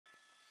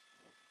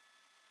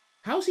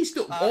How's he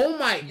still? Oh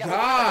my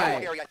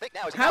god!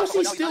 How's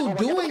he still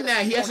doing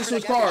that? He has to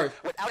switch cars.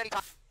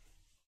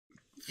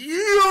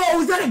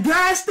 Yo, is that a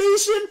gas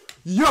station?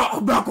 Yo,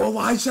 I'm not gonna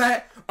lie,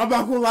 chat. I'm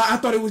not gonna lie. I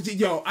thought it was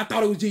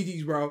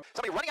GG's, bro.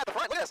 Somebody running out the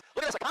front. Look at this.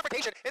 Look at this. A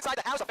confrontation inside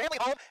the house, a family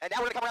home, and now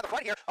we're gonna come around the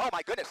front here. Oh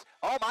my goodness.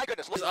 Oh my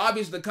goodness. It's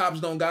obvious the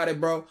cops don't got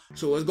it, bro.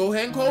 So let's go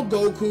ahead and call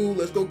Goku.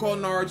 Let's go call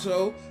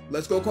Naruto.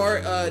 Let's go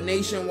call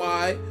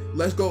Nationwide.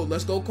 Let's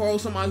go call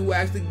somebody who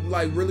actually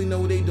like really know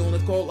what they doing.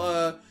 Let's call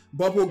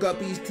Bubble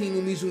Guppies, Team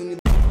Umizoomi.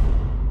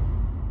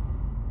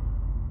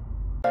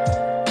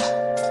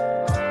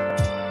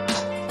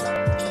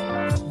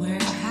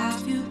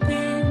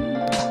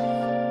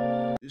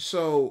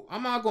 So,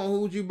 I'm not gonna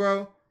hold you,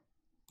 bro.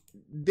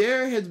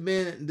 There has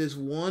been this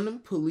one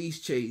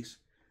police chase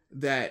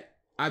that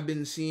I've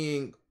been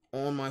seeing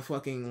on my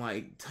fucking,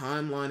 like,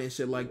 timeline and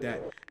shit like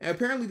that. And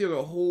apparently there's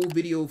a whole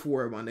video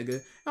for it, my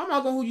nigga. I'm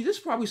not gonna hold you. This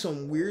is probably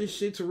some weird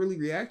shit to really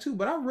react to,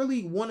 but I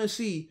really want to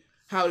see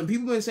how... And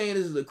people been saying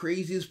this is the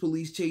craziest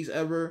police chase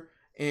ever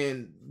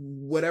and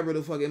whatever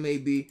the fuck it may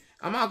be.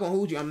 I'm not gonna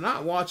hold you. I'm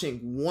not watching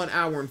 1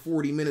 hour and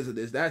 40 minutes of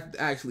this. That's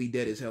actually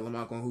dead as hell. I'm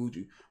not gonna hold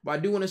you. But I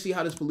do want to see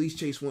how this police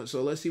chase went.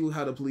 So let's see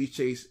how the police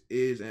chase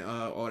is and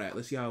all that.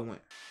 Let's see how it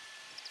went.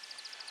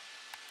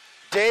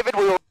 David,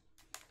 we will...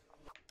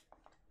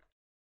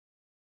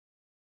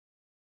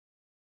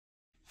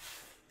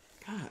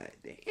 God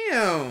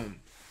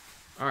damn.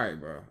 Alright,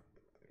 bro.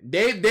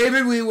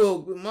 David, we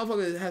will...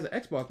 Motherfucker has an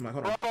Xbox mic.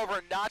 Hold on. Up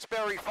over Knott's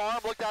Berry Farm,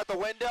 looked out the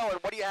window, and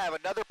what do you have?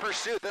 Another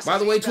pursuit. This By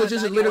the way, Twitch,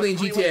 this is literally in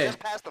GTA. Just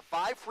past the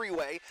 5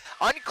 freeway.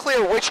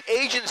 Unclear which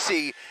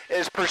agency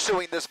is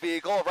pursuing this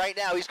vehicle. Right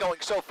now, he's going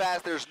so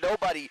fast, there's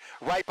nobody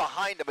right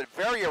behind him. But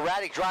very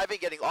erratic driving,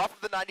 getting off of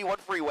the 91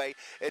 freeway.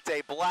 It's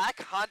a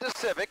black Honda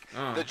Civic.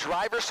 The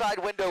driver's side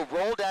window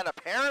rolled down.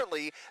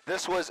 Apparently,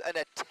 this was an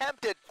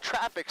attempted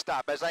traffic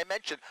stop. As I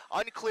mentioned,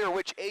 unclear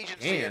which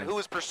agency and who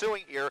is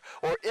pursuing here,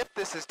 or if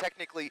this is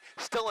technically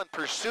still in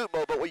pursuit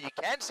mode. But what you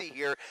can see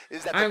here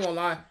is that... I ain't gonna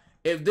lie.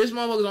 If this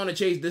motherfucker's on the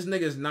chase, this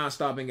nigga's not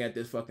stopping at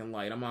this fucking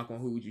light. I'm not gonna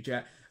hold you,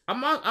 chat.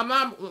 I'm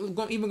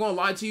not even gonna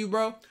lie to you,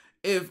 bro.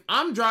 If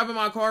I'm driving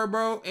my car,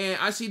 bro, and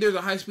I see there's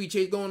a high-speed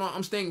chase going on,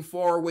 I'm staying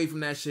far away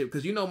from that shit.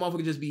 Because you know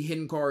motherfuckers just be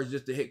hitting cars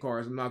just to hit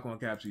cars. I'm not gonna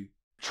capture you.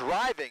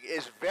 Driving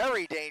is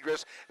very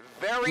dangerous,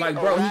 very like,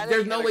 bro,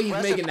 there's no way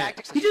he's making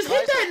that. He just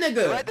hit that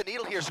nigga. Thread the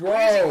needle here,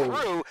 squeezing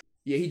through.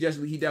 Yeah, he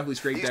definitely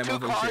scraped that motherfucker. These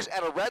two cars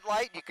at a red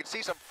light. You can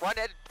see some front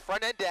end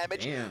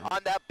damage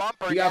on that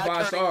bumper. He got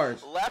 5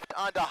 stars. Left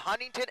onto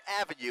Huntington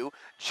Avenue,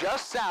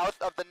 just south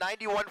of the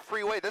 91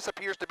 freeway. This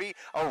appears to be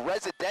a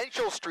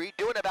residential street,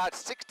 doing about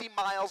 60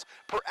 miles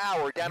per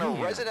hour down a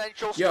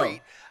residential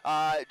street.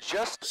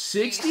 Just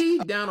 60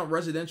 down a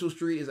residential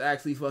street is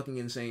actually fucking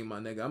insane, my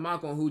nigga. I'm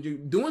not gonna hold you.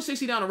 Doing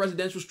 60 down a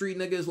residential street,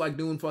 nigga, is like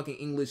doing fucking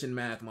English and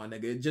math, my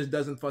nigga. It just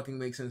doesn't fucking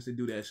make sense to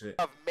do that shit.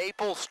 Of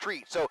Maple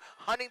Street. So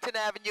Huntington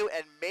Avenue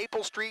and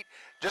Maple Street,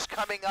 just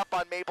coming up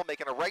on Maple,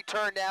 making a right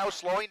turn now,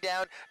 slowing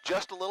down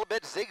just a little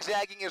bit,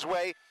 zigzagging his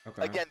way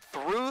again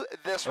through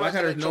this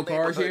residential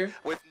neighborhood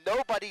with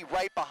nobody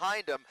right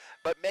behind him,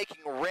 but making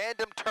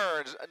random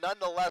turns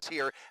nonetheless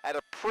here at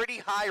a pretty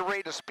high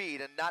rate of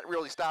speed and not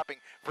really stopping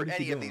for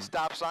any of these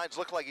stop signs.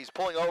 Looks like he's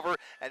pulling over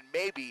and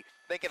maybe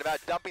thinking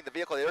about dumping the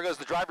vehicle. There goes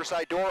the driver's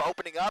side door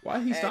opening up. Why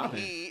is he stopping?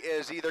 He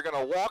is either going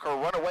to walk or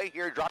run away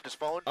here. He dropped his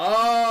phone.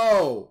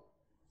 Oh!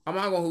 I'm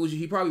not gonna hold you.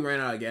 He probably ran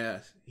out of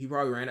gas. He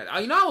probably ran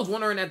out. You know, I was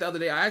wondering that the other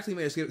day. I actually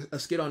made a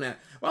skit on that.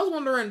 But I was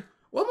wondering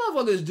what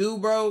motherfuckers do,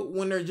 bro,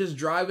 when they're just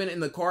driving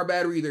and the car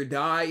battery either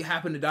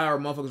happen to die, or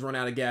motherfuckers run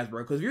out of gas,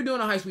 bro. Because if you're doing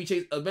a high speed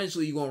chase,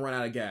 eventually you're gonna run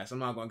out of gas. I'm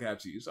not gonna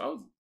capture you.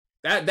 So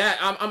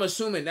I'm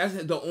assuming that's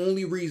the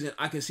only reason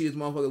I can see this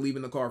motherfucker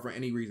leaving the car for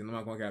any reason. I'm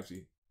not gonna capture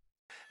you.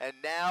 And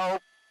now,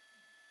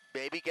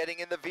 maybe getting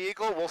in the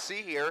vehicle. We'll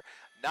see here.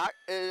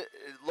 It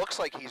looks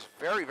like he's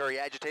very, very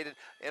agitated,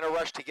 in a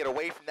rush to get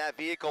away from that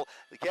vehicle.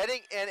 Getting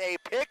in a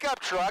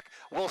pickup truck.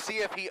 We'll see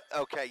if he...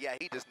 Okay, yeah,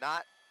 he does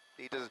not.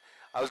 He does...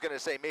 I was going to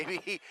say,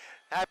 maybe he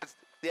happens...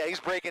 Yeah,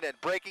 he's breaking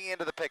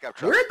into the pickup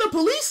truck. Where's the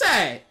police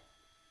at?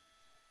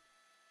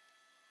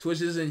 Twitch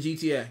is in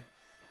GTA.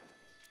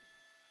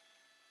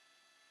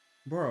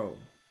 Bro.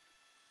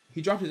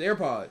 He dropped his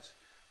AirPods.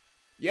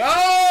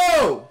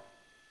 Yo!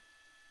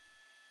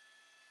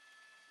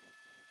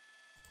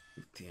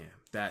 Damn.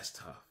 That's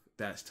tough.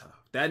 That's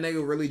tough. That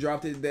nigga really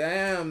dropped his...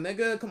 Damn,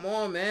 nigga. Come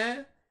on,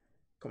 man.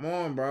 Come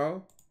on,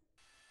 bro.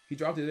 He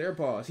dropped his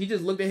AirPods. He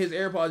just looked at his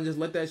AirPods and just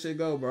let that shit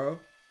go, bro.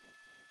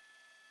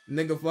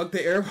 Nigga, fuck the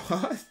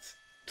AirPods.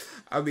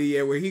 I mean,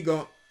 yeah, where he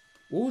going...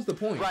 What was the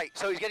point? Right,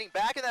 so he's getting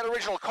back in that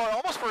original car.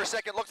 Almost for a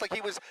second, looks like he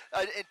was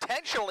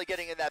intentionally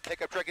getting in that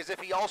pickup truck as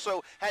if he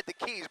also had the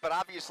keys, but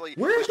obviously...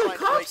 Where's the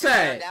cops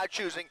at? Now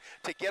choosing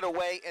to get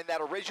away in that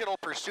original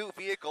pursuit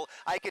vehicle.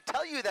 I could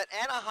tell you that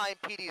Anaheim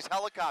PD's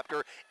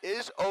helicopter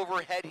is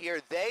overhead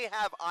here. They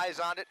have eyes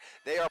on it.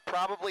 They are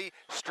probably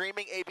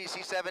streaming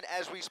ABC7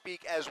 as we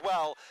speak as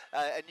well.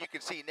 And you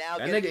can see now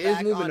that getting nigga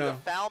back is moving on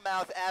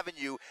Falmouth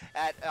Avenue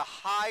at a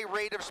high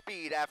rate of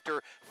speed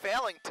after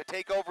failing to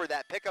take over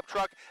that pickup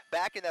truck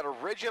back in that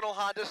original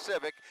Honda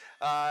Civic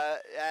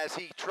as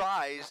he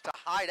tries to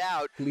hide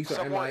out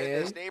somewhere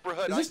in this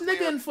neighborhood. Is this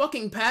nigga in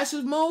fucking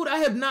passive mode? I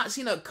have not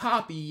seen a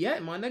copy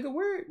yet, my nigga.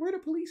 Where the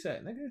police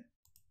at, nigga?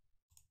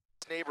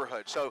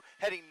 Neighborhood. So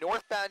heading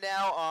northbound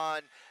now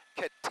on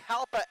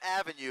Catalpa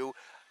Avenue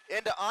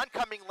into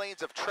oncoming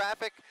lanes of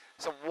traffic.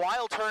 Some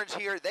wild turns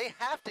here. They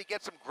have to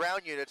get some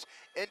ground units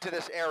into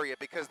this area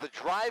because the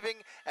driving,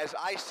 as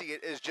I see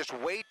it, is just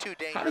way too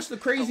dangerous. How does the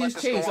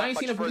craziest chase? I ain't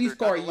seen a police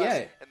car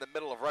yet. In the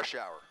middle of rush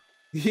hour.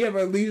 Yeah,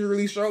 but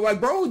leisurely show. Like,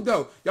 bro,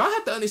 though, y'all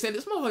have to understand,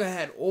 this motherfucker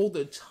had all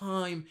the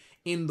time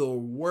in the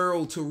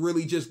world to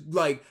really just,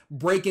 like,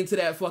 break into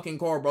that fucking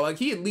car, bro. Like,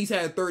 he at least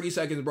had 30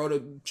 seconds, bro,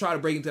 to try to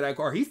break into that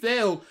car. He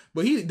failed,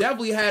 but he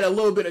definitely had a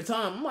little bit of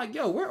time. I'm like,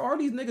 yo, where are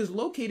these niggas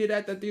located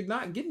at that they're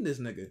not getting this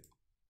nigga?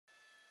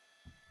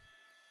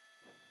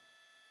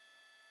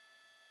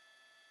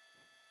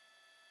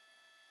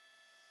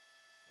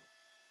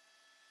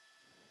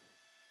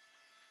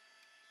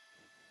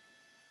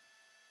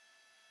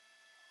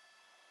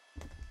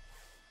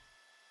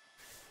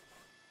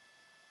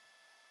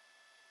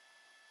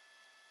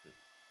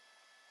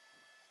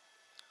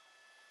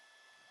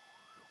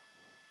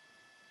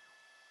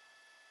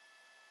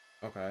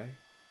 Okay.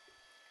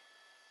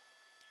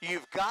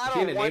 You've got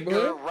to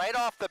wonder right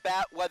off the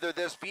bat whether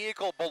this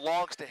vehicle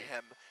belongs to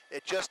him.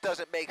 It just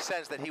doesn't make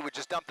sense that he would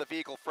just dump the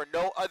vehicle for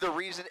no other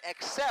reason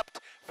except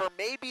for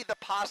maybe the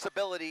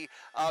possibility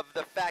of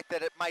the fact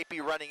that it might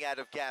be running out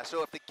of gas.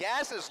 So if the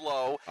gas is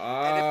low,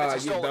 and if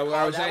it's a stolen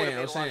car, that would have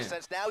made a lot of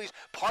sense. Now he's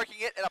parking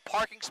it in a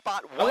parking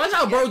spot. I like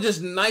how bro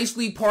just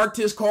nicely parked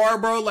his car,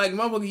 bro. Like,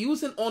 motherfucker, he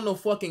wasn't on the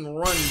fucking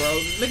run, bro.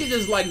 Nigga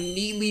just, like,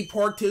 neatly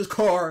parked his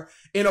car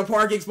in a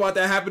parking spot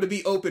that happened to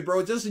be open,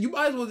 bro. Just, you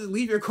might as well just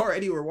leave your car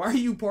anywhere. Why are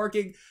you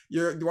parking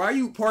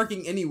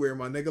anywhere,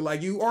 my nigga?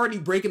 Like, you already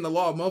breaking the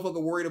law,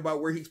 motherfucker worried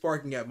about where he's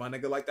parking at, my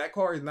nigga. Like, that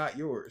car is not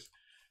yours.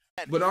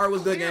 Bernard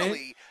was the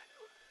game.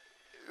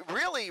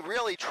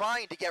 Really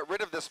trying to get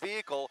rid of this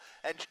vehicle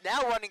and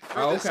now running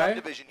through the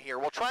subdivision here.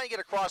 We'll try and get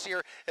across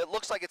here. It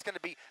looks like it's going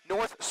to be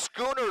North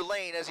Schooner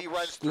Lane as he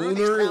runs through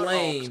these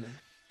townhomes.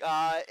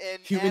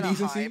 In Human Anaheim.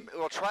 decency.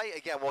 We'll try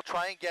again. We'll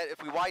try and get,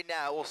 if we widen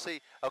out, we'll see.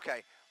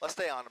 Okay, let's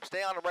stay on him.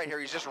 Stay on him right here.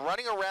 He's just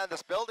running around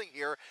this building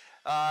here.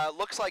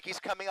 Looks like he's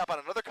coming up on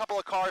another couple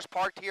of cars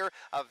parked here.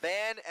 A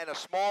van and a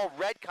small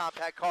red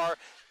compact car.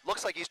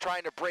 Looks like he's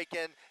trying to break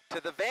in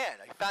to the van.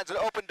 He finds an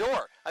open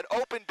door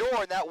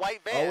in that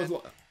white van.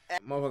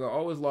 Motherfucker,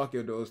 always lock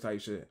your doors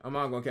type shit. I'm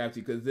not gonna cap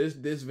you because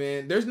this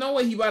van, there's no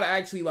way he about to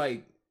actually,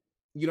 like,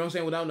 you know what I'm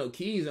saying, without no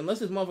keys,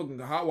 unless it's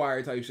motherfucking hot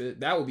wire type shit.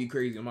 That would be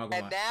crazy. I'm not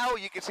gonna lie. And now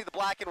you can see the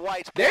black and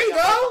whites. There you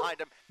go. Behind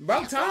him.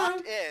 About time.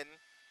 In.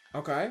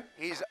 Okay.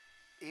 He's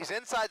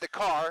inside the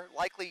car,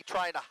 likely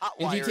trying to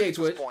hotwire at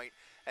this point,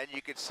 and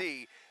you can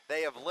see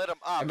they have lit him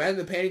up. Imagine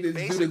the panic that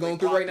this dude is going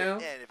through right now.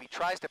 And if he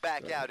tries to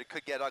back out, it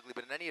could get ugly.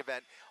 But in any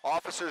event,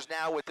 officers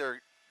now with their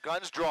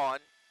guns drawn.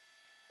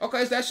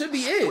 Okay, so that should be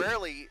it.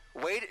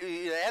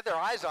 They have their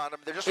eyes on him.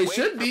 They're just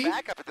waiting for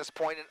backup at this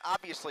point, and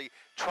obviously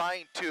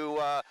trying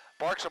to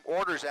bark some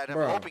orders at him,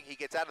 hoping he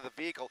gets out of the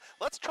vehicle.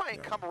 Let's try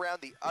and come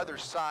around the other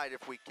side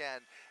if we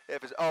can.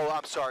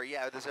 I'm sorry.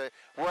 Yeah,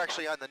 we're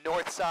actually on the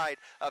north side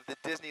of the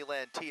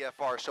Disneyland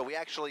TFR, so we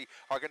actually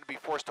are going to be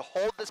forced to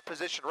hold this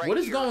position right here. What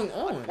is going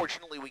on?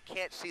 Unfortunately, we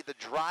can't see the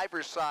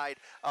driver's side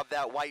of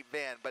that white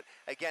van. But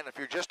again, if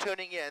you're just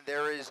tuning in,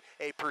 there is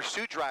a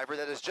pursuit driver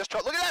that is just.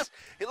 Look at this.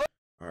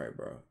 All right,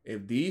 bro.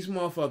 If these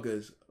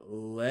motherfuckers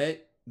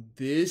let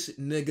this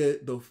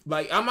nigga,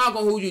 I'm not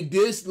gonna hold you.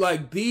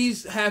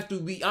 These have to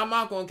be. I'm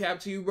not gonna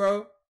cap to you,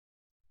 bro.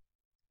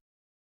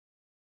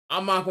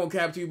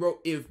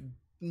 If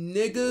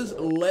niggas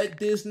let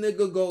this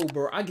nigga go,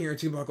 bro, I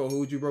guarantee I'm not gonna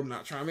hold you, bro. I'm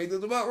not trying to make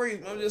this about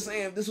race. I'm just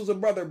saying, if this was a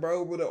brother,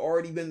 bro, would have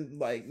already been,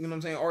 like, you know what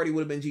I'm saying? Already would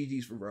have been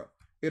GG's for bro.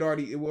 It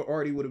already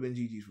would have been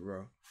GG's for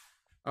bro.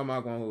 I'm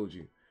not gonna hold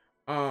you.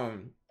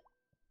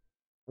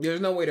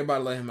 There's no way they're about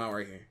to let him out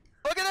right here.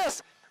 Look at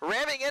this!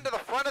 Ramming into the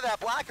front of that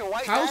black and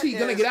white. How's he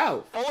gonna get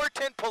out?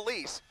 Fullerton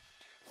Police.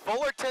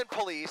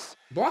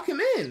 Block him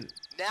in.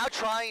 Now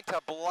trying to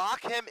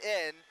block him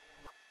in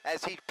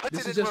as he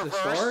puts it in reverse. This is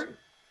just the start?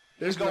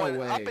 There's no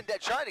way. Up and down,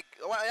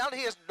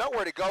 he has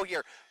nowhere to go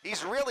here.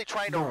 He's really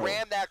trying to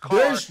ram that car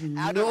There's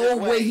out no of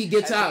his way he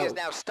gets out. He is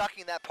now stuck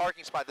in that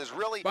parking spot. There's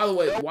really By the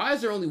way, why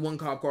is there only one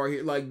cop car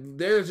here? Like,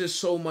 there's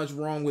just so much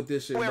wrong with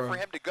this shit, bro. Nowhere for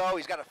him to go.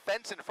 He's got a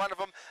fence in front of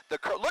him.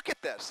 Look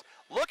at this.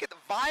 Look at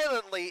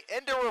violently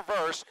into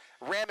reverse,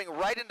 ramming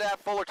right into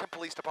that Fullerton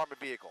Police Department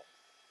vehicle.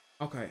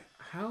 Okay,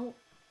 how?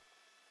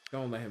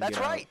 Don't let him That's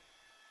get right.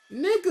 out.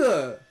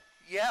 Nigga.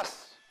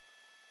 Yes.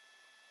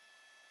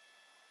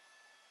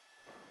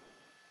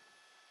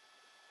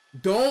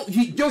 This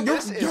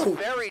is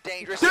very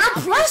dangerous. They're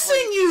pressing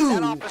you.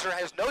 That officer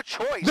has no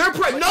choice.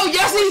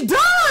 Yes, he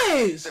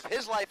does. If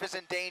his life is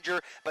in danger,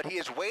 but he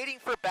is waiting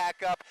for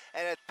backup,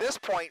 and at this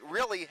point,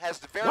 really has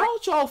the very. Why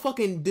don't y'all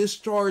fucking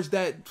discharge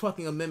that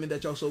fucking amendment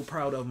that y'all so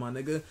proud of, my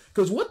nigga?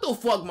 Because what the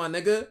fuck, my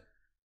nigga?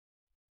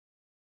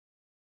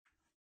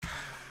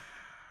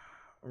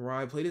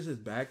 Right, play this as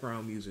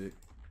background music.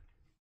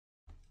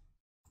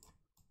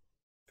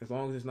 As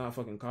long as it's not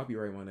fucking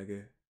copyright, my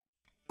nigga.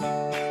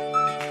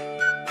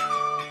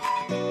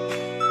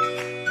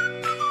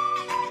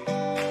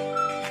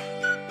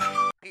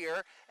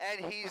 Here,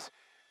 and he's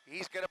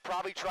going to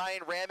probably try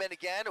and ram it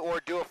again or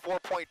do a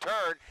 4-point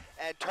turn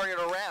and turn it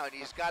around.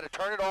 He's got to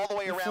turn it all the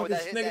way around with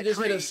that hit. This nigga that just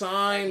tree, hit a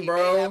sign,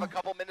 bro. He may have a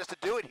couple minutes to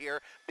do it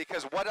here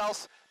because what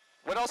else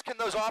can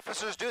those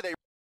officers do?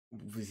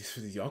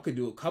 Y'all could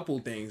do a couple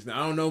things.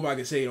 Now, I don't know if I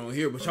can say it on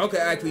here, but y'all could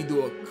actually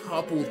do a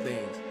couple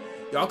things.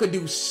 Y'all could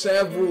do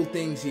several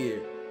things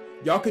here.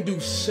 Y'all could do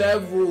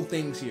several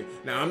things here.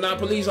 Now, I'm not a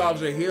police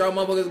officer. Here our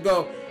motherfuckers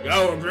go,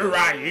 yo, you're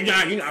right. You're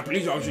not a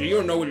police officer. You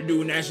don't know what to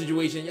do in that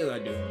situation. Yes, I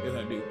do. Yes,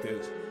 I do.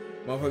 Because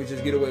motherfuckers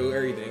just get away with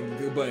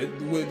everything.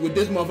 But with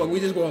this motherfucker, we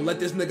just gonna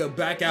let this nigga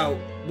back out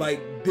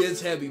like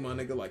biz heavy, my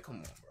nigga. Like, come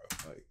on, bro.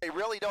 They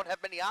really don't have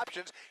many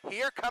options.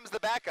 Here comes the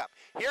backup.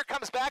 Here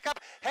comes backup.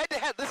 Head to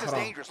head. This is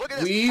dangerous. Look at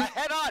this. Weave.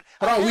 Head on.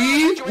 Hold on.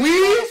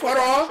 Weave. Hold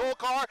on. Patrol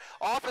car.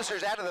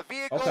 Officers out of the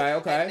vehicle.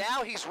 Okay. And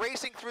now he's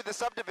racing through the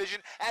subdivision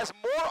as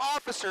more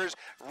officers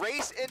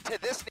race into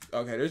this.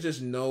 Okay, there's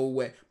just no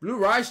way. Blue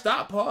Ride,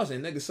 stop pausing.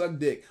 Nigga, suck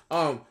dick.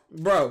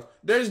 Bro,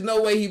 there's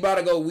no way he about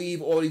to go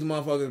weave all these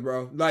motherfuckers,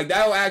 bro. Like,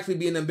 that will actually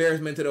be an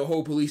embarrassment to the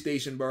whole police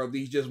station, bro, if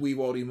these just weave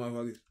all these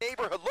motherfuckers.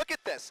 Neighborhood, look at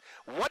this.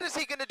 What is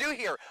he going to do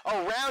here?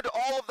 Around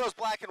all of those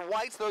black and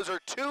whites, those are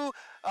two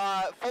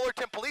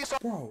Fullerton police officers.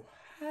 Bro,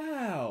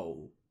 how?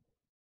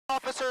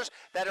 Officers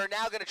that are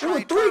now going to try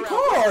and turn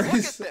around. Look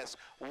at this.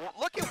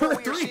 Look at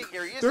what we are seeing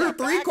here. There are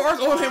 3 cars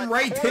on him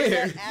right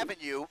there.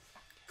 Avenue.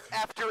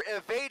 After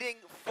evading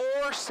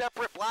 4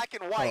 separate black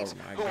and whites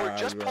who were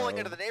just pulling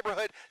into the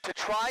neighborhood to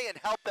try and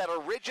help that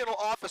original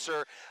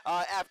officer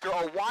after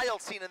a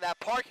wild scene in that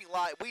parking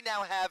lot, we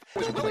now have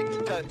was willing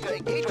to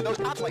engage with those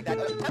cops like that.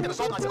 Attempted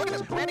assault. I said, look at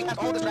this. Randy has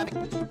all this traffic.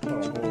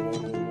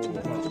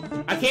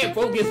 I can't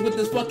focus with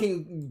this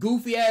fucking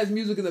goofy ass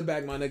music in the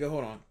back, my nigga.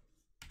 Hold on.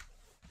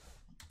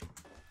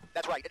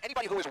 That's right. And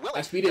anybody who is willing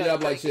I speeded it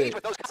up like shit.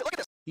 With those cops, look at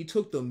this. He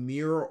took the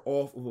mirror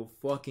off of a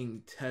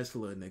fucking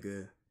Tesla,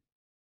 nigga.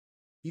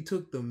 He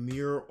took the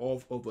mirror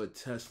off of a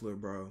Tesla,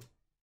 bro.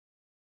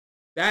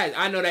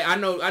 I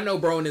know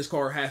bro in this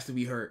car has to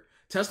be hurt.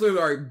 Teslas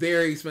are a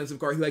very expensive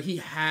car. He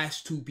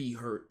has to be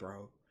hurt,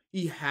 bro.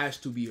 He has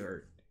to be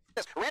hurt.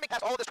 Ramming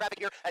past all of this traffic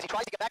here as he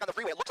tries to get back on the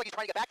freeway. It looks like he's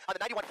trying to get back on the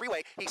 91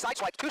 freeway. He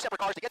sideswipes 2 separate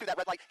cars to get through that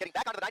red light, getting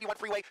back onto the 91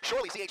 freeway.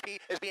 Surely CHP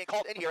is being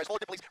called in here as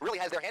Fullerton Police really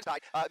has their hands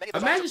tied.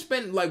 Imagine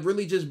spending, like,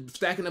 really just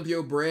stacking up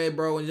your bread,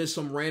 bro, and just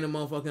some random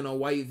motherfucker in a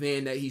white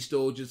van that he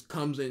stole just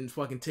comes and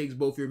fucking takes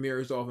both your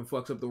mirrors off and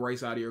fucks up the right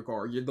side of your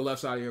car. The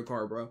left side of your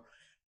car, bro.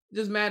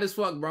 Just mad as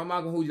fuck, bro. I'm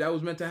not gonna hold you. That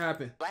was meant to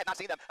happen. I have not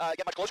seen them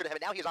get much closer to him,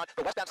 and now he is on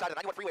the westbound side of the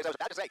 91 freeway. As I was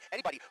about to say,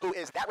 anybody who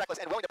is that reckless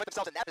and willing to put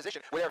themselves in that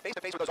position where they're face to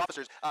face with those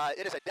officers,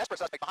 it is a desperate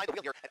suspect behind the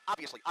wheel here, and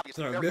obviously.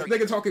 Sorry, this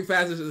nigga talking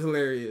fast is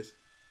hilarious.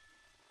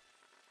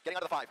 Getting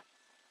onto the 5.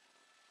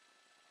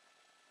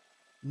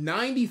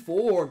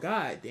 94,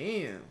 god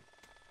damn.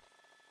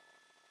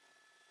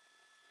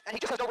 And he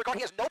just has no regard.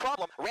 He has no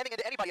problem ramming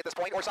into anybody at this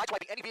point or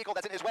sideswiping any vehicle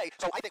that's in his way.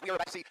 So I think we are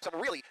about to see some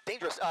really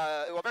dangerous,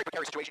 a very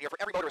precarious situation here for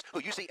every motorist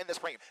who you see in this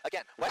frame.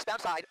 Again,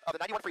 westbound side of the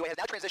 91 freeway has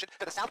now transitioned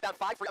to the southbound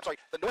 5 freeway. I'm sorry,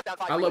 the northbound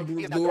 5 freeway. I love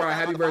Blue Ride.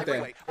 Happy birthday.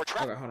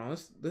 Okay, hold on.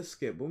 Let's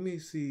skip. Let me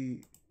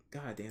see.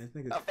 God damn, this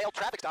nigga. A failed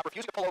traffic stop,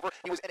 refusing to pull over.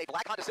 He was in a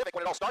black Honda Civic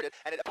when it all started,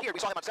 and it appeared we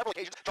saw him on several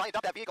occasions try and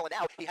dump that vehicle, and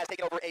now he has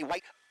taken over a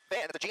white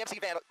van. It's a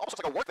GMC van,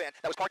 almost like a work van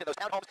that was parked in those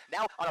townhomes.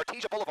 Now on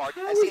Artesia Boulevard,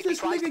 how is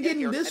this nigga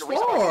getting this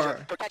far?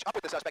 To catch up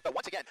with the suspect, but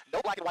once again, no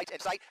black and whites in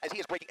sight as he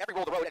is breaking every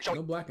rule of the road and showing.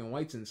 No black and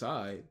whites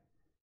inside.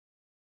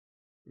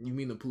 You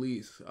mean the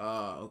police?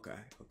 Okay.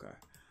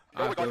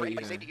 No regard for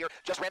anybody's safety here,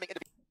 just ramming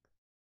into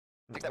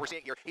that we're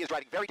seeing here. He is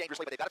driving very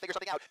dangerously, but they've got to figure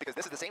something out because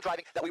this is the same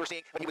driving that we were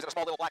seing when he was in a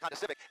small little black Honda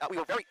Civic. We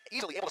were very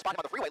easily able to spot him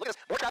on the freeway. Look at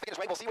this, more traffic in his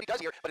way. We'll see what he does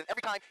here. But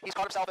every time he's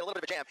caught himself in a little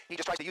bit of a jam, he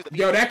just tries to use the.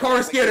 Yo, that car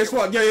is scared as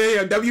fuck.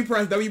 Yeah. W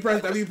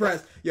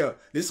press. Yo,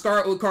 this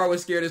car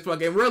was scared as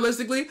fuck. And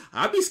realistically,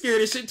 I'd be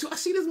scared as shit too. I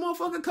see this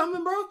motherfucker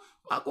coming, bro.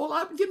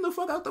 I'm getting the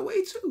fuck out the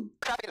way too.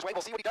 Traffic in his way.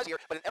 We'll see what he does here.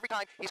 But every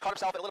time he's caught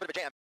himself in a little bit of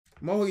a jam.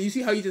 Mo, you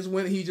see how he just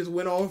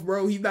went off,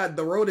 bro?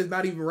 The road is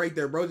not even right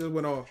there, bro. Just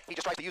went off. He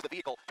just tries to use the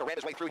vehicle to ram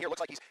his way through here. Looks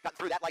like he's gotten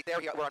through that light there.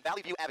 We're on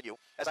Valley View Avenue.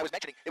 As I was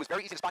mentioning, it was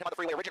very easy to spot him on the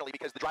freeway originally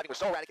because the driving was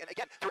so erratic. And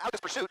again, throughout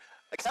this pursuit,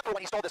 except for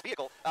when he stole this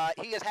vehicle,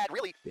 he has had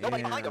really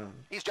nobody behind him.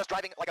 He's just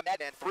driving like a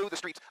madman through the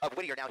streets of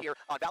Whittier now here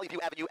on Valley View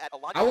Avenue at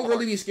Alonzo. I would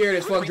really be scared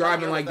as fuck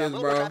driving like this,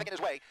 bro. Traffic in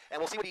his way, and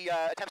we'll see what he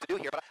attempts to do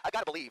here. But I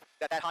gotta believe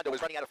that Honda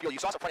was running out of fuel. You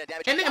saw some front end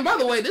damage. And then, by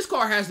the way, this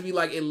car has to be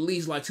like at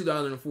least like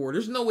 2004.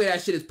 There's no way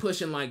that shit is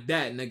pushing like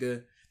that, nigga.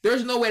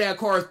 There's no way that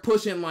car is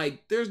pushing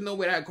like. There's no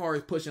way that car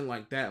is pushing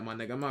like that, my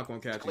nigga. I'm not gonna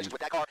catch you. Collisions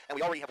with that car, and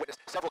we already have witnessed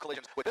several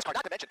collisions with this car.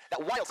 Not to mention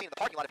that wild scene in the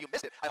parking lot. If you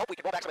missed it, I hope we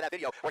can roll back some of that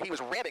video where he was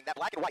ramming that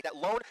black and white, that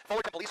lone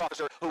Fullerton police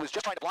officer who was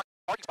just trying to block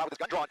the parking spot with his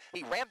gun drawn.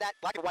 He rammed that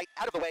black and white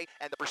out of the way,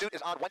 and the pursuit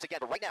is on once again.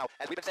 But right now,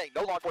 as we've been saying,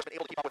 no law enforcement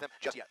able to keep up with him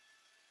just yet.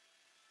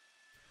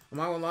 I'm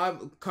not gonna lie,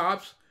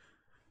 cops.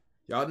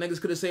 Y'all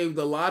niggas could have saved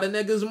a lot of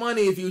niggas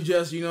money if you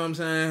just, you know what I'm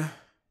saying,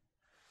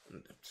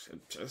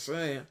 Just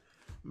saying.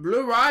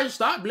 Blue Ridge,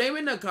 stop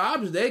blaming the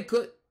cops. They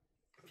could.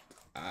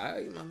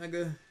 Alright, my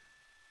nigga.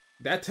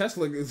 That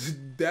Tesla is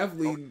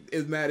definitely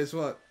is mad as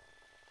fuck.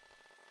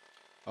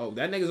 Oh,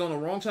 that nigga's on the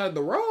wrong side of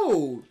the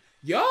road.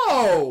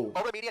 Yo!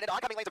 Over the median and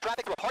oncoming lanes of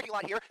traffic through a parking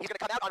lot here. He's going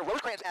to come out on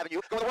Rosecrans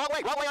Avenue. Going the wrong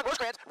way on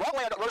Rosecrans. Wrong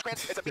way on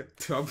Rosecrans. It's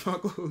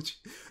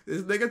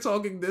this nigga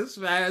talking this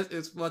fast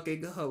is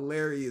fucking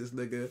hilarious,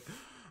 nigga.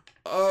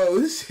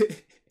 Oh,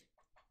 shit.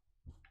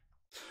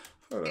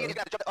 He's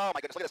gonna have to jump. Oh my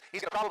goodness, look at this.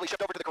 He's gonna probably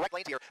shift over to the correct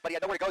lanes here, but he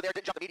had nowhere to go there.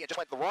 Didn't jump the median, just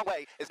went the wrong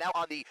way. Is now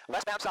on the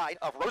westbound side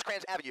of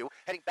Rosecrans Avenue,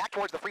 heading back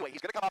towards the freeway.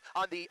 He's gonna come up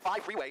on the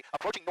 5 freeway,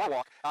 approaching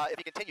Norwalk. If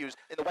he continues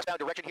in the westbound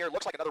direction here,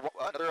 looks like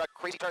another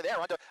crazy turn there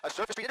onto a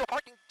surface street into a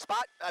parking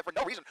spot for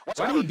no reason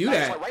whatsoever. Why did he do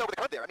that? Right over the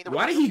curb there. I mean,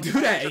 why did he do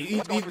that?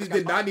 He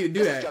did not need to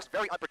do that. It's just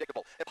very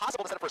unpredictable.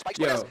 Impossible to set up for a spike.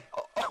 Yo,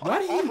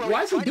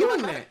 why is he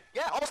doing that?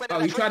 Yeah, almost. Oh,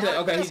 he tried to.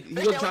 Okay, he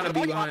was trying to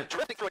be behind.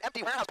 Drifting through an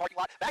empty warehouse parking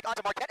lot back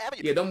onto Marquette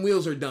Avenue. Yeah, them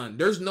wheels are done.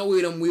 There's no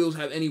way them wheels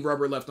have any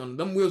rubber left on them.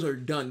 Them wheels are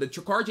done. The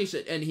car chase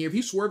should end here. If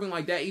he's swerving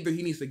like that, either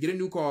he needs to get a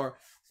new car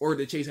or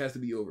the chase has to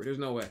be over. There's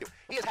no way.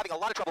 He is having a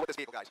lot of trouble with this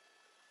vehicle, guys.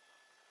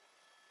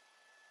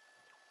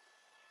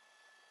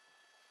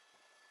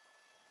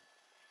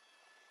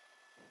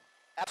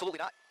 Absolutely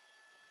not.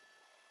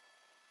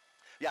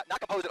 Yeah,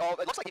 not composed at all.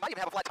 It looks like he might even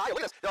have a flat tire.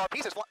 Look at this. There are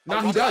pieces.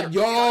 No, he does.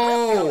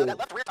 Yo! That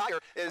left rear tire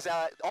is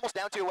almost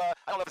down to, I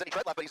don't know if there's any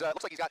tread left, but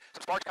looks like he's got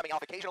some sparks coming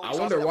off occasionally. I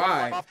wonder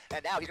why.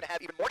 And now he's going to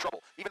have even more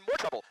trouble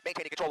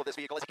maintaining control of this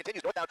vehicle as he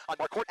continues northbound on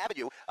Marquette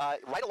Avenue.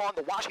 Right along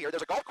the wash here,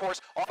 there's a golf course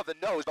off of the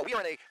nose, but we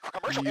are in a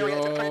commercial area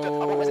that's going to turn into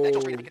a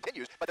residential street if it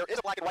continues. But there is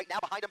a black and white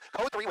now behind him.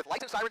 Code 3 with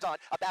lights and sirens on,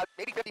 about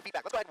maybe 50 feet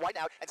back. Let's go ahead and widen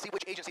out and see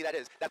which agency that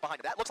is that's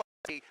behind him. That looks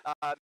like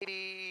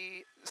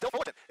maybe still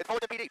Fullerton. It's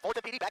Fullerton PD.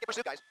 Fullerton PD back in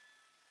pursuit, guys.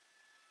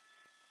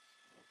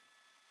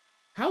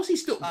 How's he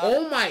still?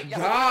 Oh my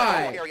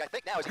God!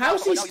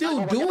 How's he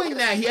still doing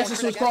that? He has to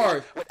switch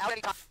cars.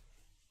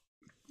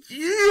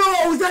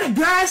 Yo, is that a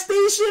gas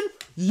station?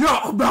 Yo,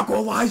 I'm not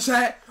gonna lie,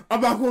 chat. I'm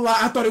not gonna lie.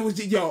 I thought it was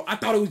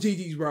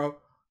GG's, bro.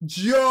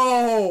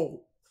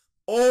 Yo,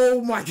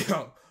 oh my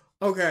God.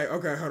 Okay,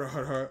 hold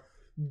on.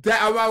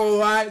 That I'm not gonna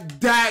lie.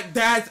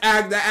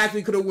 That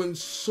actually could have went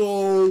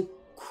so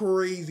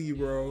crazy,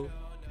 bro.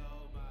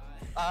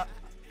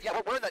 Yeah,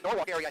 we're in the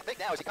Norwalk area, I think,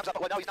 now, as he comes up.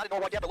 Well, no, he's not in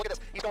Norwalk yet, but look at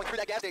this. He's going through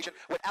that gas station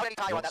without any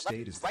tire on that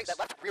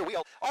left rear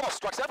wheel. Almost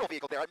struck several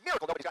vehicles there. A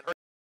miracle nobody's gotten hurt.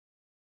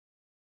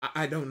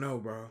 I don't know,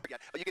 bro.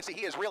 But you can see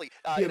he is really...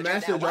 He a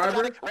master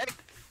driver?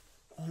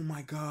 Oh,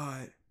 my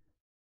God.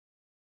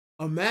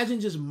 Imagine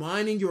just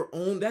mining your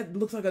own... That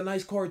looks like a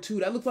nice car,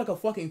 too. That looks like a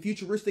fucking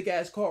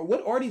futuristic-ass car.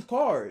 What are these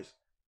cars?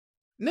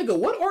 Nigga,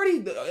 what are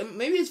these?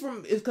 Maybe it's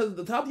because of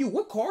the top view.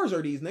 What cars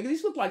are these, nigga?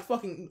 These look like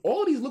fucking,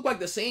 all these look like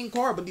the same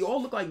car, but they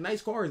all look like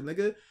nice cars,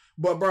 nigga.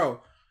 But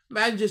bro,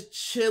 imagine just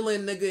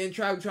chilling, nigga, in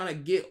traffic trying to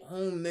get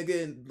home,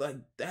 nigga, and like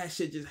that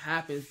shit just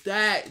happens.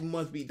 That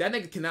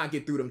nigga cannot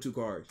get through them two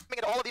cars.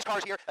 Looking at all of these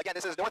cars here, again,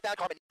 this is northbound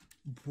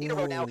Carmenita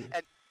Road now,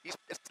 and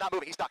it's not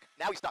moving. He's stuck.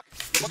 Now he's stuck.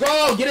 Let's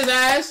go, get his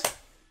ass.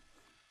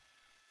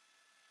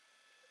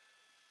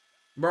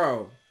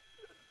 Bro,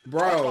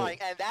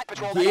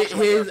 get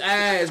his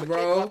ass,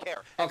 bro.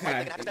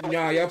 Okay,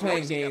 no, y'all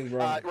playing games,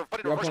 bro.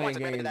 Y'all playing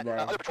games, bro.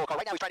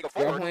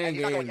 Y'all playing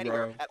games,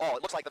 bro. At all,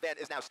 it looks like the van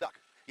is now stuck.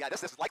 Yeah,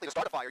 this is likely to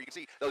start a fire. You can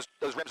see those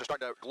rims are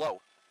starting to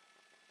glow.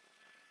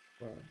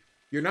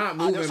 You're not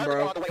moving,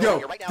 bro.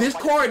 Yo, this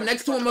car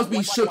next to him must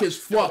be shook as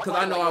fuck, because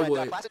I know I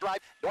would. Placid Drive,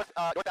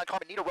 northbound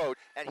Carmenita Road,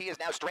 and he is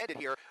now stranded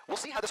here. We'll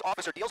see how this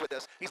officer deals with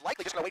this. He's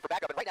likely just going to wait for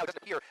backup, and right now it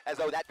doesn't appear as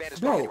though that van is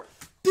going anywhere.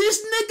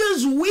 This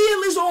nigga's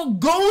wheel is on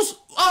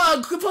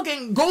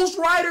fucking Ghost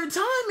Rider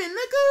timing,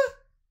 nigga.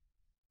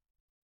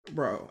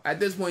 Bro, at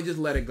this point, just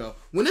let it go.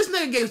 When this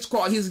nigga gets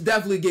caught, he's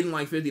definitely getting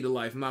like 50 to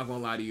life. I'm not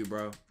gonna lie to you,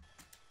 bro.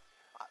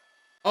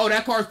 Oh,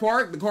 that car's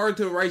parked? The car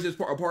to the right is just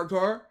a parked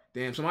car?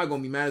 Damn, somebody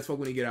gonna be mad as fuck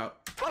when he get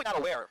out. Probably not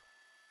aware.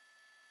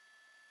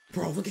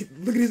 Bro, look at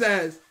his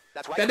ass.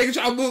 That's right. That nigga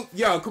trying to move.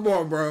 Yo, come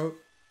on, bro.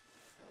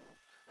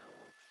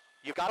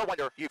 You've got to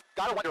wonder if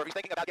he's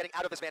thinking about getting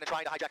out of this van and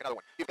trying to hijack another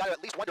one. You've got to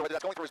at least wonder whether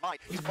that's going through his mind.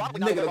 He's probably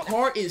not. Nigga, the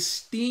car is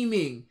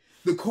steaming.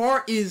 The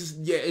car is,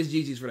 yeah, it's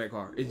GG's for that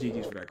car. It's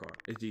GG's for that car.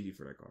 It's GG's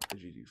for that car.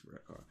 It's GG's for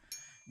that car.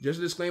 Just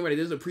a disclaimer,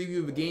 this is a preview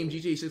of a game,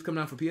 GTA 6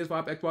 coming out for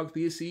PS5, Xbox,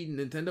 PSC,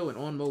 Nintendo, and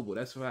on mobile.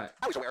 That's a fact.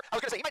 I was aware. I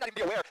was going to say, he might not even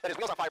be aware that his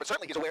wheel's on fire, but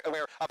certainly he's aware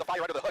of the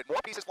fire under the hood.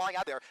 More pieces flying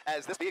out there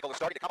as this vehicle is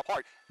starting to come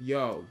apart.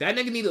 Yo, that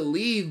nigga need to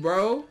leave,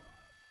 bro.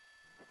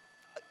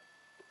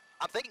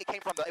 I'm thinking it came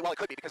from the, well, it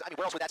could be, because, I mean,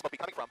 where else would that smoke be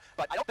coming from?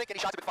 But I don't think any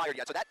shots have been fired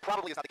yet, so that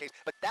probably is not the case.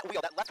 But that wheel,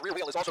 that left rear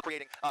wheel, is also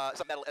creating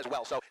some metal as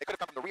well. So it could have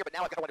come from the rear, but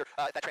now I've got to wonder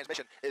if that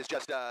transmission is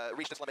just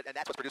reached its limit, and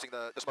that's what's producing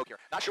the smoke here.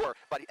 Not sure,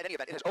 but in any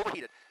event, it has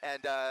overheated,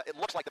 and it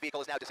looks like the vehicle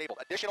is now disabled.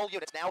 Additional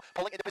units now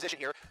pulling into position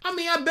here. I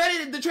mean, I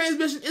bet the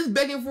transmission is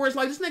begging for it. It's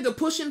like, this nigga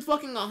pushing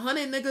fucking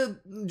 100,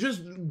 nigga,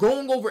 just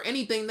going over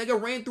anything. Nigga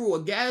ran through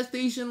a gas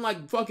station,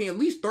 like, fucking at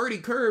least 30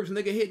 curbs.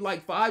 Nigga hit,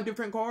 like, 5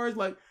 different cars.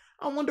 Like,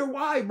 I wonder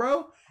why,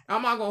 bro.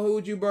 I'm not gonna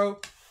hold you, bro.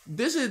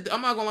 This is,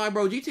 I'm not gonna lie,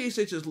 bro. GTA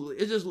 6 is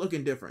just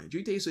looking different.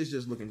 GTA 6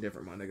 just looking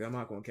different, my nigga. I'm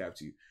not gonna cap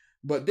to you.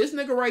 But this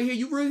nigga right here,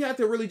 you really have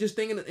to really just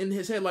think in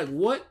his head, like,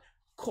 what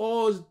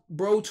caused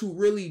bro to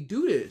really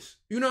do this?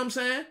 You know what I'm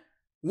saying?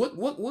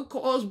 What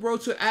caused bro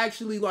to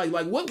actually like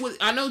what was,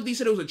 I know they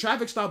said it was a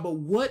traffic stop, but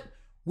what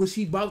was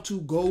he about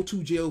to go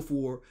to jail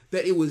for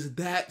that it was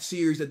that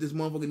serious that this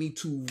motherfucker need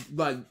to,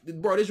 like,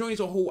 bro, this joint is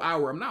a whole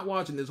hour. I'm not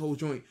watching this whole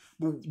joint.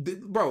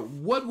 But, bro,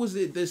 what was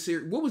it this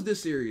serious? What was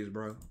this serious,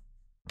 bro?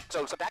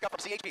 So some backup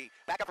from CHP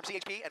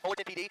and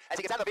Fullerton PD as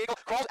he gets out of the vehicle,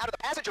 crawls out of the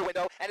passenger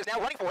window, and is now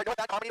running for it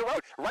northbound Carmenita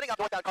Road. Running up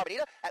northbound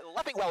Carmenita at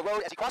Leffingwell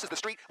Road as he crosses the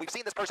street. We've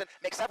seen this person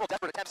make several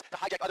desperate attempts to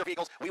hijack other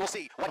vehicles. We will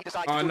see what he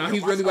decides to do. No,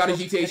 he's really about his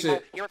GTA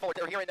shit. Here in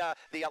Fullerton, or here in the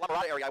La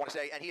Mirada area, I want to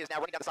say, and he is now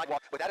running down the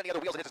sidewalk without any other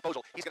wheels at his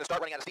disposal. He's going to start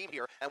running out of steam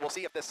here, and we'll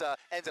see if this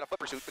ends in a foot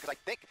pursuit, because I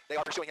think they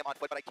are pursuing him on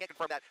foot, but I can't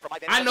confirm that from my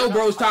vantage. I know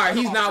bro's tired.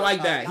 He's not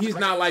like that. He's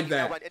not like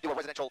that. Run into a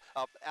residential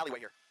alleyway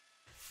here.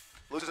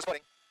 Loses his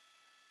footing.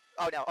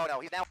 Oh no,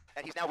 he's now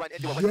run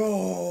into a... Yo!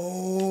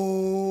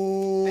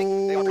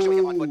 They are pursuing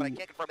him on foot, but I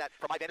can't confirm that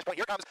from my vantage point.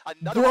 Here comes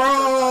another...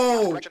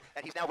 Bro!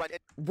 And he's now run in...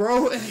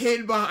 Bro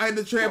hid behind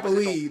the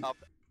trampoline.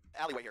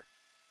 Alleyway here.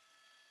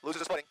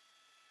 Loses his footing.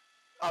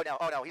 Oh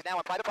no, he's now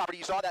on private property.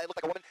 You saw that it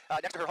looked like a woman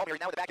next to her home here.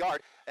 He's now in the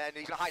backyard, and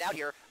he's going to hide out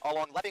here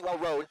along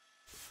Leffingwell Road,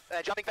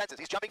 jumping fences.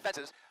 He's jumping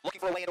fences,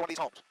 looking for a way into one of these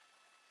homes.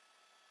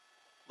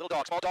 Little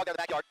dog, small dog there in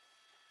the backyard.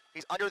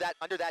 He's under that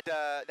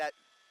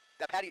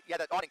patio,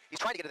 that awning. He's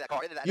trying to get into that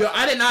car. Yo,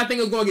 I did not think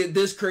it was gonna get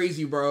this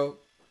crazy, bro.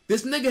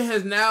 This nigga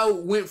has now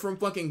went from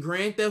fucking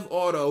Grand Theft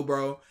Auto,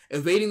 bro,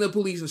 evading the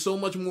police and so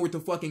much more to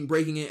fucking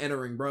breaking and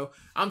entering, bro.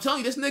 I'm telling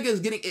you, this nigga is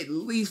getting at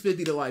least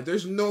 50 to life.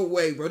 There's no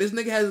way, bro. This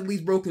nigga has at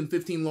least broken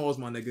 15 laws,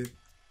 my nigga.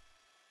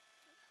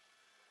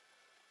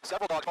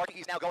 Several dogs barking.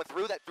 He's now going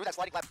through that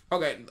sliding glass.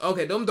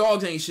 Okay, them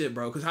dogs ain't shit,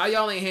 bro. Cause how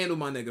y'all ain't handle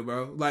my nigga,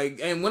 bro? Like,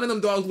 and one of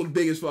them dogs look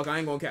big as fuck. I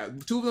ain't gonna cap.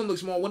 Two of them look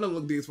small. One of them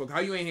look big as fuck. How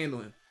you ain't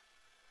handling?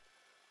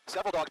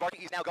 Several dogs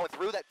barking. He's now going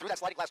through that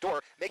sliding glass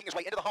door, making his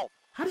way into the home.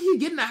 How did he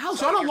get in the house?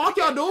 Y'all don't lock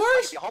y'all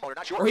doors?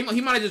 Not sure. Or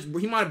he might have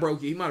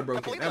broke it. He might have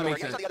broke it. That makes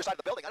sense. He's on the other side of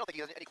the building. I don't think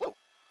he has any clue.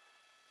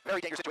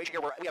 Very dangerous situation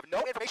here where we have no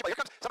information. But here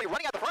comes somebody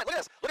running out the front. Look at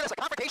this. Look at this. A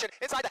confrontation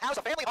inside the house,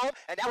 a family home,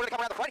 and now we're gonna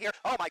come around the front here.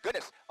 Oh my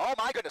goodness.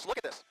 Look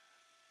at this.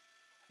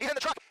 He's in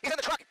the truck. He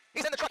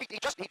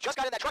just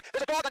got in that truck.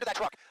 There's a dog under that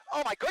truck.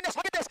 Oh my goodness.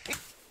 Look at this.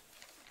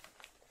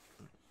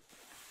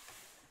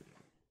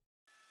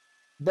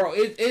 Bro,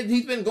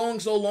 he's been going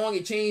so long,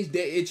 it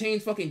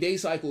changed fucking day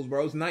cycles,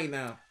 bro. It's night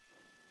now.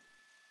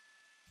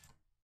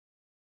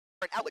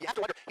 Outlet. You have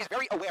to wonder, he's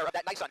very aware of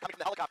that night sun coming from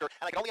the helicopter,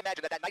 and I can only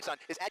imagine that night sun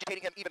is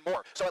agitating him even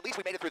more. So at least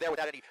we made it through there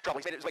without any trouble.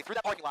 He's made his way through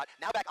that parking lot,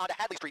 now back onto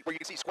Hadley Street, where you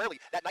can see squarely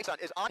that night sun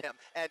is on him,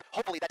 and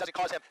hopefully that doesn't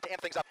cause him to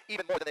amp things up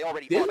even more than they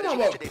already are. This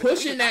about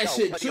pushing that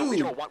shit too.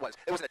 It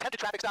was an attempted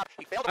traffic stop.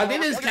 He failed. I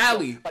think it's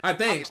Cali. I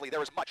think. Obviously,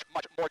 there was much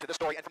more to the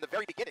story, and from the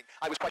very beginning,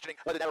 I was questioning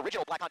whether that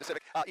original black Honda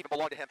Civic even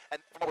belonged to him.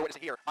 And from what we're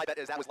witnessing here, my bet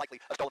is that was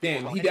likely a stolen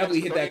vehicle. Damn, he definitely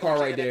hit that car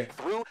right there.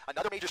 Through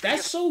another major.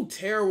 That's so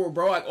terrible,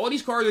 bro. Like, all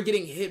these cars are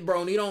getting hit,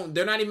 bro, and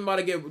they're not even about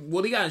to get.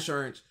 Well, they got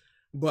insurance,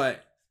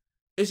 but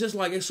it's just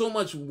like, it's so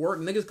much work.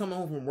 Niggas coming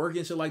home from work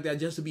and shit like that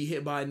just to be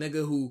hit by a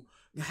nigga who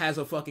has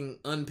a fucking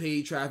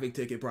unpaid traffic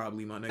ticket,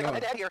 probably, my nigga.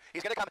 Head-to-head here.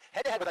 He's going to come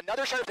head-to-head with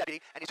another sheriff's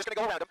deputy, and he's just going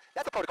to go around him.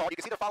 That's the protocol. You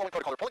can see they're following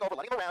protocol. They're pulling over,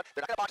 letting him around.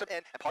 They're not going to box him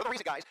in. And part of the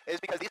reason, guys, is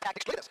because these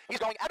tactics do this. He's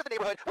going out of the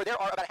neighborhood where there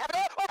are about half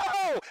an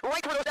hour.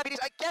 Right through those deputies.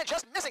 Again,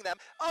 just missing them.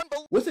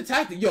 Unbelievable. What's the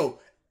tactic? Yo,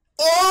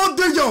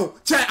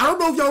 chat, I don't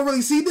know if y'all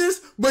really see this,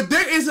 but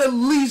there is at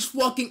least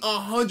fucking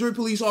 100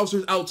 police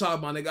officers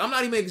outside, my nigga. I'm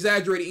not even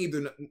exaggerating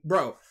either,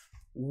 bro.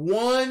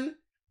 1,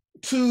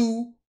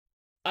 2,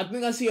 I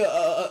think I see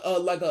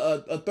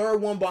a third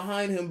one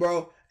behind him,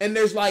 bro. And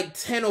there's like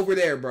 10 over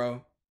there,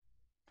 bro.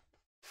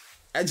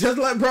 I just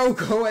let bro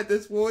go at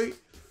this point.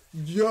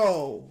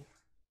 Yo.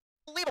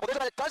 Unbelievable. There's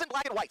about a dozen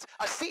black and whites,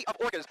 a sea of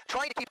orcas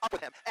trying to keep up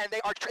with him, and they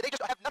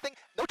just have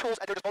no tools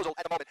at their disposal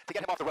at the moment to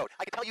get him off the road.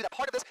 I can tell you that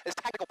part of this is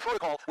tactical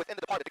protocol within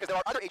the department, because there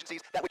are other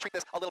agencies that would treat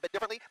this a little bit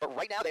differently, but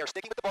right now they are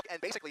sticking with the book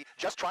and basically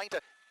just trying to...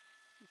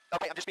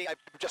 Okay, I'm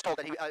just told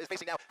that he is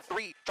facing now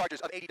 3 charges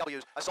of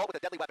ADWs, assault with a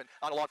deadly weapon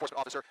on a law enforcement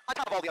officer, on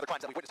top of all the other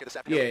crimes that we witnessed here this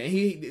afternoon. Yeah, and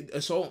he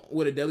assault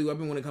with a deadly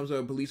weapon when it comes to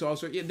a police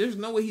officer. Yeah, there's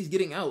no way he's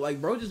getting out. Like,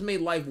 bro just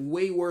made life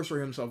way worse for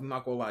himself. I'm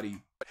not gonna lie to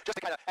you. Just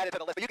to kind of add it to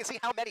the list, but you can see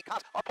how many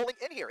cops are pulling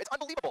in here. It's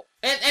unbelievable.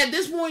 And at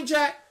this point,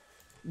 Jack,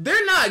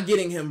 they're not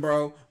getting him,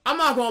 bro. I'm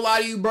not gonna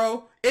lie to you,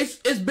 bro. It's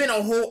been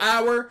a whole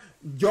hour.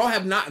 Y'all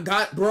have not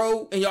got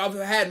bro, and y'all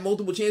have had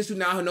multiple chances to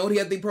now know he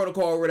had the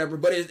protocol or whatever,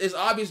 but it's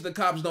obvious the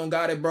cops don't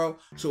got it, bro.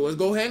 So let's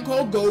go ahead and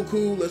call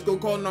Goku. Let's go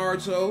call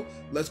Naruto.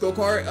 Let's go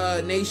call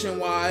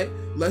Nationwide.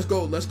 Let's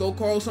go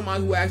call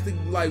somebody who actually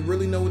like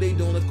really know what they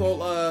doing. Let's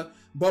call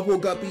Bubble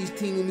Guppies,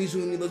 Team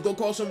Umizumi. Let's go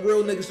call some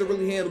real niggas to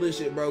really handle this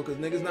shit, bro, because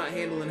niggas not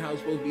handling how it's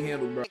supposed to be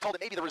handled, bro. He called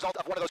it maybe the result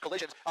of one of those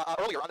collisions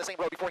earlier on the same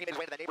road before he made his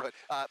way into that neighborhood.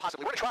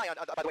 Possibly. We're going to try,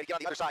 by the way, to get on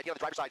the other side, get on the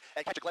driver's side,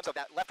 and catch a glimpse of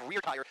that left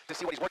rear tire to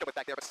see what he's working with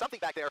back there. But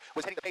something back there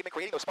was hitting the pavement,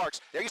 creating those sparks.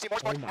 There you see more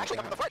sparks actually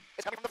coming from the front.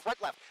 It's coming from the front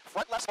left.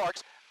 Front left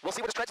sparks. We'll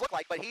see what his treads look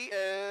like, but he's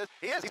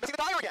missing the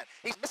tire again.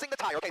 He's missing the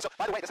tire. Okay, so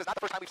by the way, this is not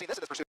the first time we've seen this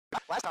in this pursuit.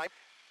 Last time,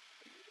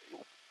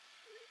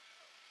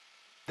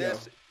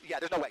 yeah,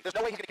 there's no way. There's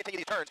no way he's going to continue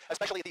these turns,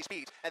 especially at these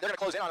speeds, and they're going to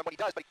close in on him when he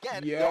does. But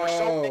again, there are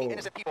so many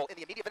innocent people in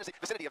the immediate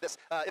vicinity of this.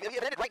 If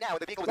it ended right now,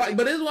 the vehicle was...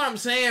 But this is what I'm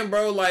saying,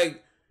 bro.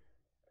 Like,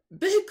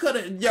 they could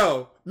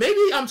have... maybe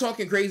I'm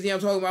talking crazy. I'm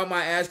talking about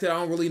my ass because I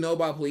don't really know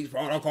about police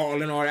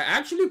protocol and all that.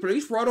 Actually,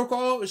 police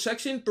protocol,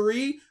 section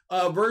 3,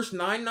 verse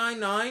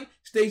 999,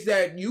 states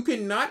that you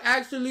cannot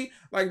actually...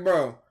 Like,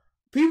 bro...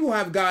 People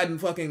have gotten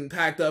fucking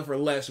packed up for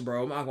less,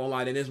 bro. I'm not gonna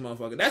lie to this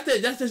motherfucker. That's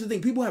just the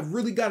thing. People have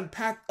really gotten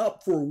packed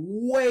up for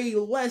way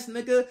less,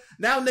 nigga.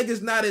 Now niggas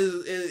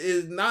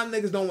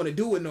niggas don't want to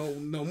do it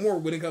no more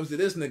when it comes to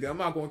this nigga. I'm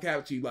not gonna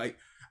cap you. Like,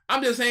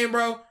 I'm just saying,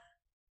 bro.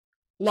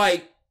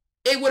 Like,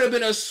 it would have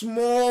been a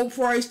small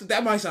price.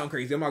 That might sound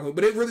crazy. I'm not gonna,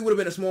 but it really would have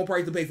been a small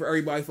price to pay for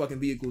everybody's fucking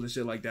vehicles and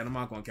shit like that. I'm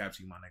not gonna cap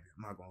you, my nigga.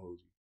 I'm not gonna hold you.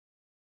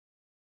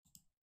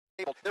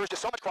 There was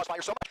just so much crossfire,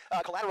 so much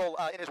collateral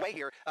in his way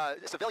here.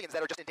 Civilians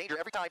that are just in danger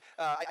every time.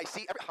 I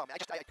see. I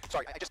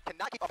just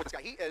cannot keep up with this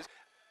guy. He's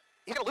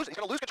going to lose it. He's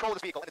going to lose control of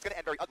this vehicle, and it's going to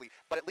end very ugly.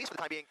 But at least for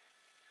the time being,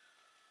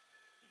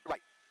 right?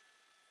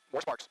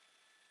 More sparks.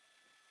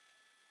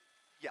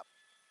 Yep.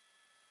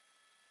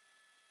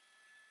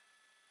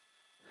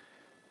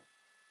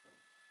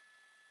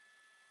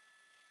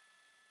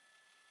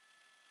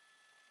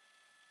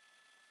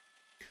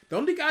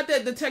 Don't they got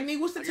that the technique?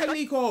 What's the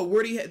technique called?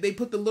 Where they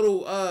put the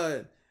little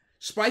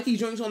spiky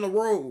joints on the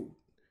road.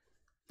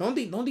 Don't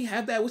they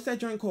have that? What's that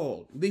joint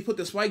called? They put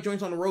the spike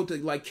joints on the road to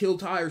like kill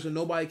tires so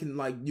nobody can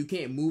you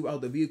can't move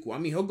out the vehicle. I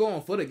mean, he'll go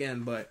on foot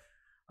again, but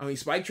I mean,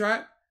 spike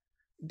trap,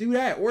 do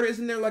that. Or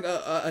isn't there like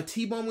a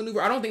T-bone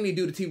maneuver? I don't think they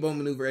do the T-bone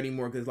maneuver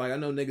anymore because like I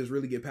know niggas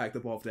really get packed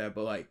up off that,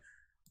 but like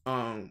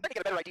Let me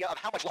get a better idea of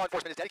how much law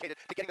enforcement is dedicated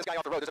to getting this guy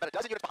off the road. There's about a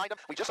dozen units behind him.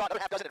 We just saw another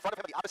half dozen in front of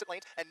him in the opposite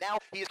lanes, and now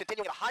he is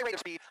continuing at a high rate of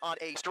speed on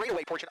a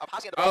straightaway portion of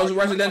Hacienda. Oh, it's a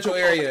residential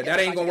area. That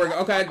ain't gonna work.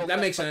 Okay, that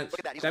makes sense. Look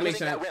at that. He's that makes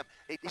sense. That rim.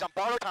 He's on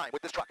borrowed time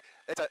with this truck.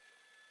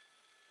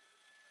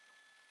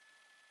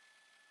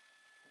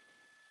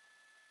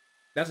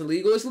 That's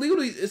illegal.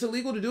 It's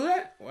illegal to do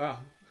that. Wow,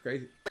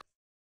 crazy.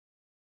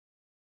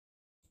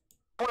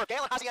 Corner of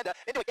Galen Hacienda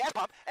into a gas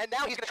pump, and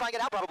now he's gonna try and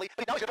get out probably.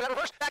 But now he's gonna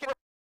reverse back in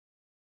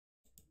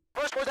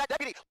reverse towards that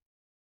deputy.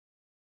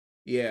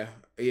 Yeah.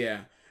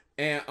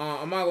 And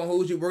I'm not gonna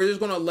hold you. We're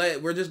just gonna let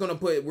it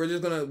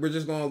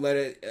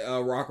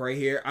rock right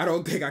here. I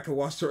don't think I can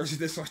watch the rest of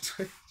this on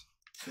Twitch.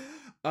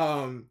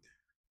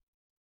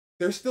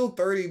 There's still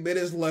 30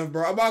 minutes left,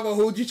 bro. I'm not gonna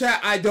hold you, chat.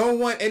 I don't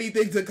want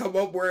anything to come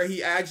up where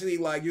he actually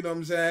like, you know what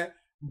I'm saying?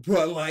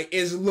 But like,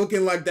 it's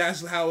looking like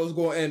that's how it's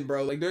gonna end,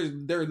 bro. Like,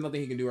 there's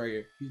nothing he can do right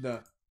here. He's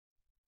done.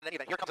 In any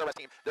event, here comes our rest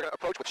team. They're gonna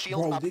approach with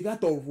shields. Bro, they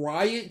got the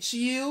riot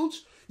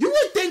shields. You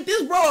would think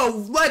this,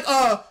 bro, like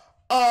a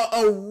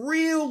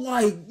real,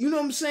 like, you know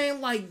what I'm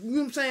saying? Like, you know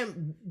what I'm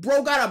saying?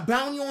 Bro got a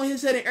bounty on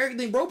his head and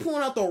everything. Bro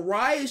pulling out the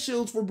riot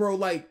shields for bro.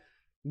 Like,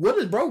 what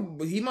is bro?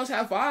 He must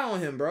have fire on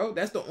him, bro.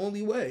 That's the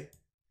only way.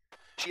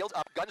 Shields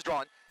up, guns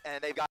drawn,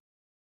 and they've got...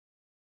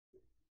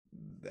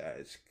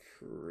 That's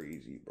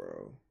crazy,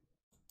 bro.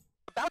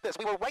 About this,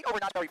 we were right over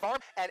Knott's Berry Farm,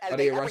 and as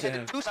they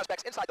apprehended two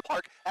suspects inside the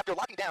park after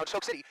locking down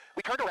Soak City,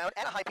 we turned around,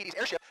 Anaheim PD's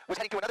airship was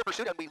heading to another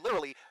pursuit, and we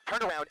literally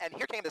turned around, and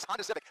here came this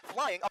Honda Civic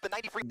flying up the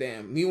 90 freeway.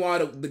 Damn.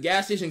 Meanwhile, the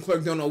gas station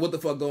clerk don't know what the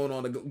fuck going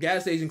on. The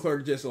gas station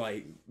clerk just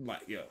like, yo,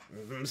 you know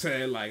what I'm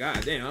saying? Like,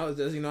 ah, damn, I was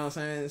just, you know what I'm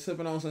saying,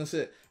 sipping on some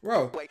shit.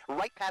 Bro.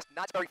 Right past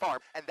Knott's Berry Farm,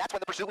 and that's when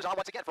the pursuit was on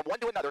once again. From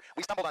one to another,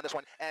 we stumbled on this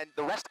one, and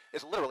the rest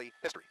is literally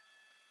history.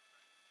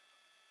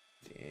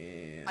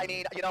 Damn. I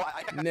mean, you know,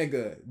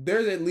 nigga,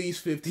 there's at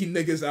least 50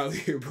 niggas out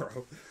here,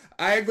 bro.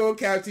 I ain't gonna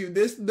count you.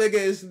 This nigga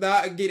is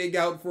not getting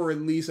out for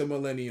at least a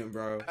millennium,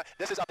 bro.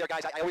 This is up there,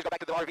 guys. I always go back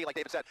to the RV, like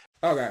David said.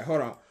 Okay,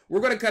 hold on. We're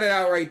gonna cut it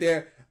out right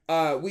there.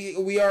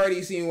 We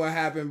already seen what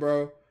happened,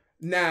 bro.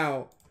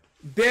 Now,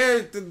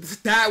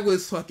 that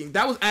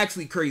was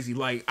actually crazy.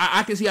 Like,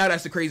 I can see how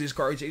that's the craziest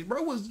car chase.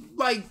 Bro was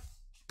like,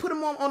 put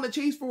him on the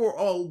chase for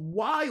a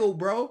while,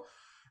 bro.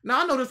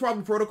 Now, I know there's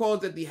probably protocols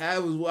that they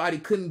have was why they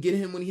couldn't get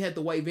him when he had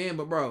the white van,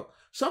 but bro,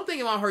 something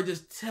in my heart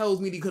just tells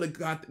me they could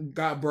have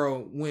got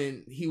bro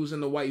when he was in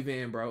the white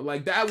van, bro.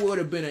 Like, that would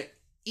have been an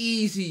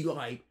easy,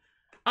 like,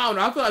 I don't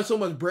know. I feel like so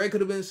much bread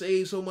could have been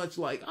saved, so much,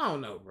 like, I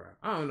don't know, bro.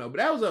 I don't know. But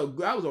that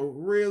was a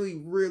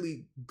really,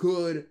 really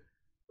good,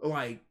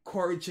 like,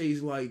 car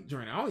chase, like,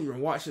 journey. I don't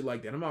even watch it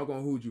like that. I'm not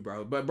gonna hold you,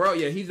 bro. But bro,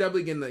 yeah, he's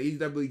definitely getting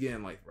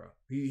life, bro.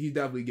 He's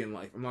definitely getting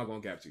life. I'm not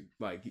gonna cap you.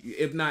 Like,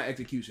 if not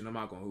execution, I'm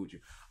not gonna hold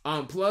you.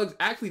 Plugs,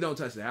 actually don't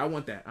touch that. I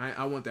want that.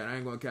 I want that. I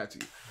ain't gonna cap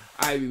you.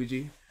 Alright,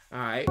 BBG.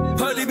 Alright.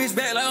 Put this bitch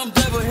back like I'm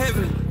double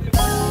heavy.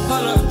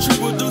 Hold up,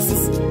 triple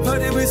deuces.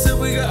 Put this bitch up,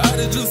 we got all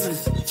the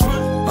juices.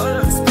 Hold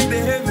up, speak to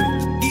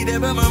heaven.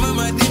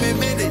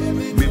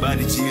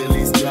 Gucci, at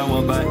least